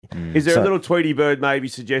Is there a little Tweety bird maybe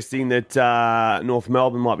suggesting that North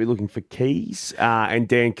Melbourne might be looking for keys and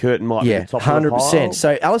Dan Curtin might be the top 100%. Of the pile?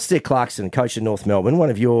 So Alastair Clarkson, coach of North Melbourne, one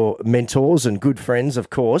of your mentors and good friends, of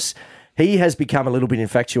course, he has become a little bit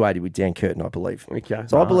infatuated with Dan Curtin, I believe. Okay.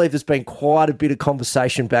 So I believe there's been quite a bit of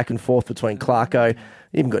conversation back and forth between Clarko.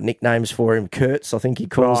 Even got nicknames for him, Kurtz, I think he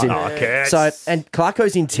calls him. Kurtz. So, and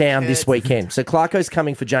Clarko's in town this weekend. So Clarko's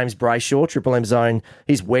coming for James Brayshaw, Triple M's own.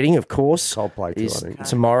 His wedding, of course, Coldplay too, is I think.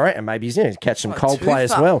 tomorrow, and maybe he's going to catch some Coldplay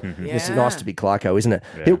as well. It's nice to be Clarko, isn't it?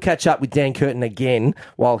 Yeah. He'll catch up with Dan Curtin again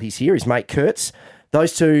while he's here, his mate Kurtz.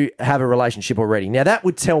 Those two have a relationship already. Now, that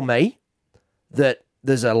would tell me that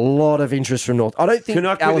there's a lot of interest from North. I don't think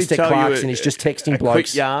Alastair Clarkson is just texting blokes.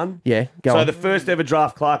 Quick yarn. Yeah, go on. So the first ever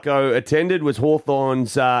draft Clarko attended was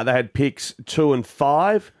Hawthorn's. They had picks 2 and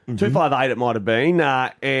 5, 258 it might have been,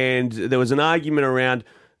 and there was an argument around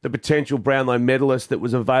the potential Brownlow medalist that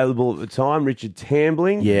was available at the time, Richard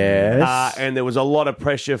Tambling. Yes. And there was a lot of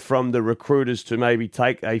pressure from the recruiters to maybe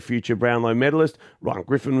take a future Brownlow medalist. Ryan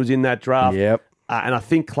Griffin was in that draft. Yep. And I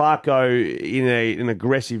think Clarko, in an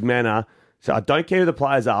aggressive manner. So I don't care who the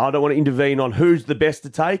players are. I don't want to intervene on who's the best to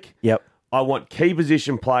take. Yep. I want key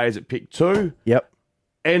position players at pick 2 Yep.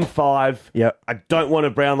 and 5. Yep. I don't want a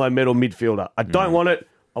Brownlow medal midfielder. I don't want it.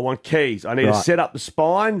 I want keys. I need to set up the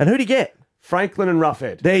spine. And who'd he get? Franklin and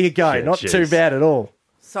Roughhead. There you go. Not too bad at all.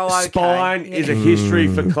 So okay. Spine is a history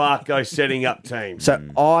for Clarko setting up teams. So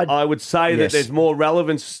I would say that there's more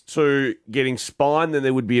relevance to getting spine than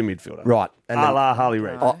there would be a midfielder. Right. And a la Harley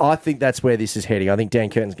Reid. I think that's where this is heading. I think Dan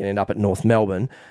Curtin's going to end up at North Melbourne.